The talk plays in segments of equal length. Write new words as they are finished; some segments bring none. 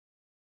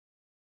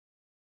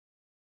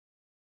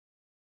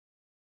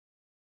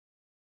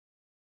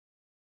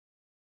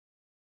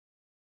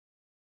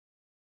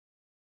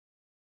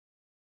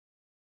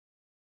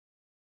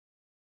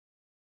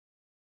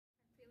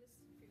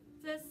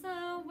Is this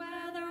a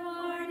weather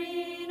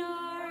warning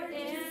or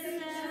is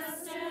it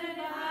just an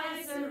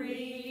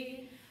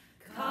advisory?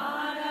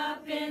 Caught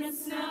up in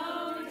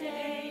snow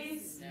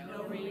days,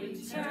 no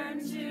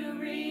return to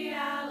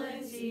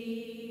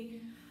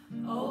reality.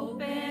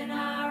 Open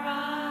our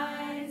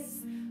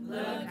eyes,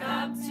 look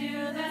up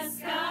to the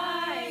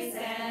skies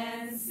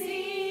and see.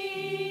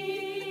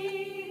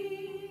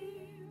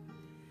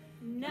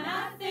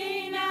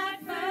 Nothing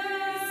at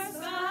first,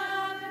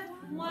 but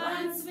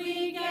once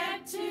we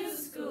get to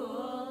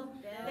school,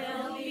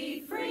 there'll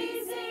be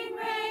freezing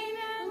rain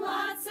and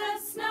lots of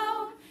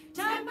snow.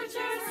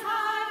 Temperatures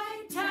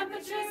high,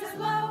 temperatures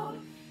low.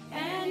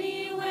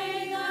 Any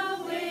way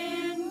the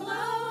wind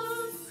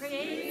blows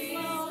creates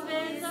low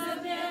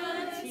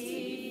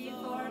visibility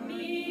for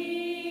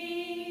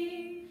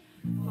me,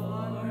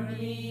 for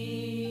me.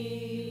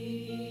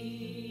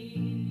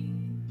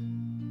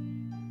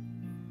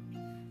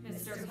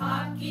 Mr.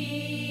 Popke,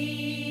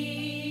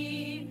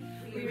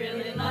 we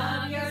really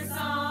love your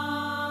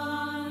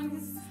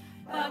songs,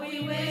 but we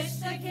wish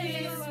the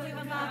kids would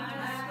come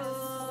back to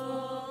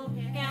school.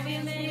 Can we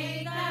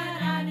make that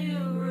a new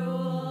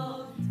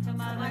rule to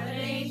Mother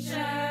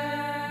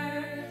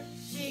Nature?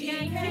 She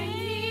can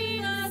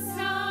clean the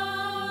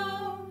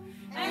snow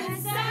and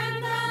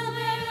send a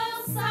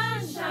little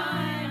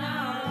sunshine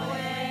our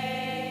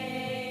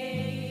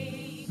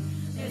way.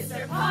 Mr.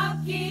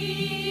 Popke,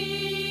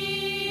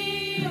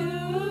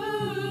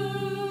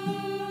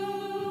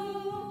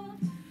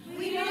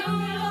 we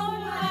don't know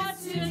what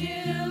to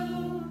do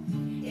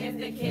if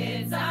the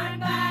kids aren't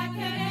back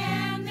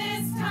again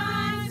this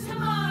time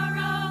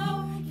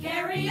tomorrow.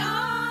 Carry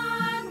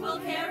on, we'll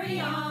carry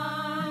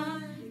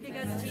on,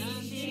 because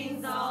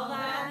teaching's all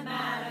that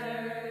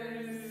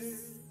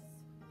matters.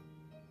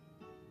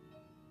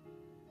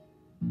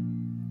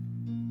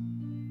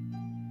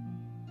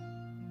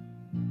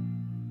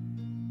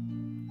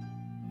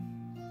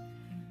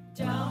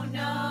 Don't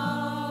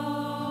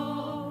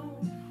know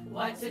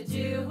what to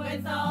do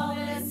with all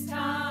this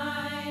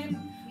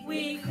time.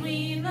 We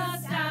cleaned the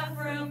staff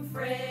room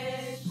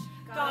fridge,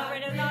 got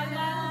rid of the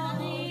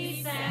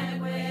lovely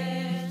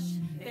sandwich,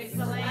 fixed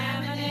the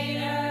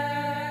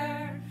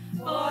laminator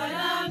for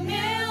the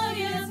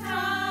millionth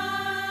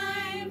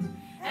time,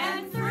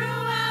 and threw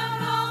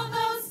out all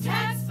those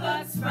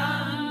textbooks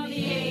from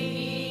the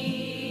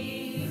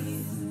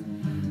 80s.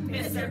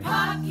 Mr.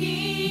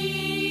 Popke,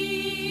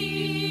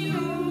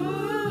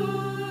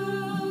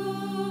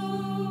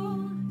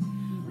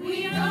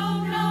 we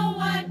don't know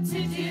what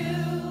to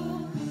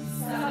do.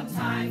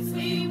 Sometimes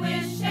we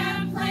wish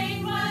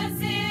Champlain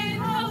was in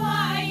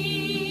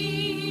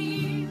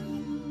Hawaii.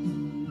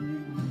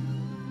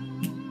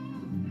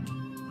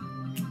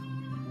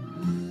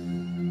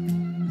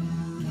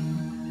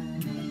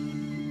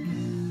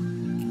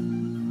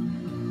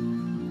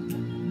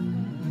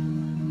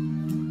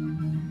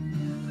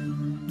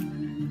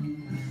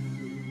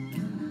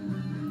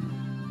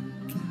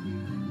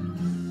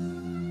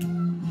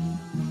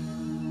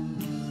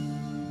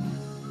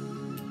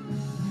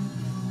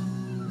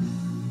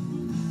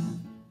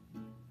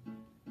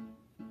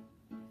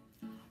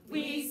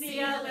 We see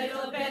a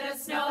little bit of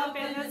snow up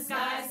in the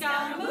sky.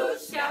 Scaramouche,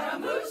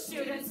 Scaramouche,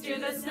 students do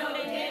the snow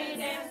day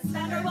dance.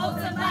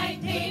 Thunderbolts of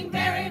lightning,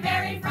 very,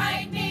 very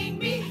frightening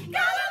me.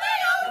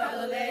 Galileo,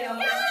 Galileo,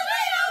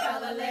 Galileo,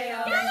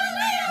 Galileo,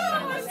 Galileo, no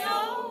more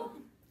snow.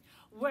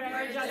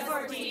 We're just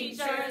for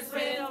teachers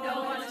with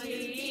no one to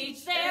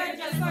teach. They're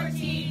just for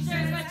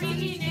teachers, but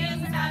teaching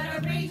is out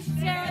of reach.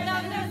 Spare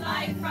them their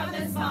life from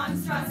this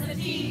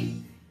monstrosity.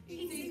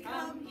 Easy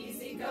come,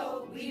 easy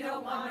go, we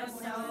don't want no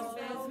snow.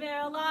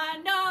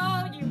 Bismillah,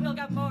 no, you will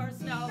get more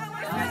snow. No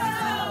more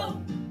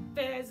snow.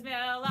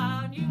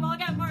 Bismillah, you will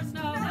get more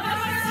snow. No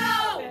more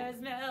snow.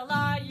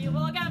 Bismillah, you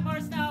will get more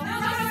snow. No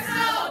more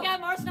snow. You will get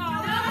more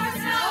snow. No more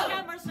snow.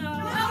 Get more snow.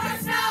 No more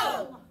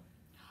snow.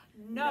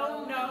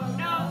 No, no,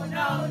 no,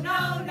 no,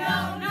 no,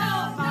 no,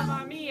 no.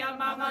 Mamma mia,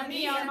 mamma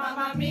mia,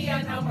 mamma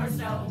mia, no more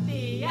snow.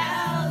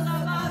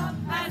 Beelzebub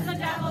has the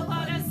devil.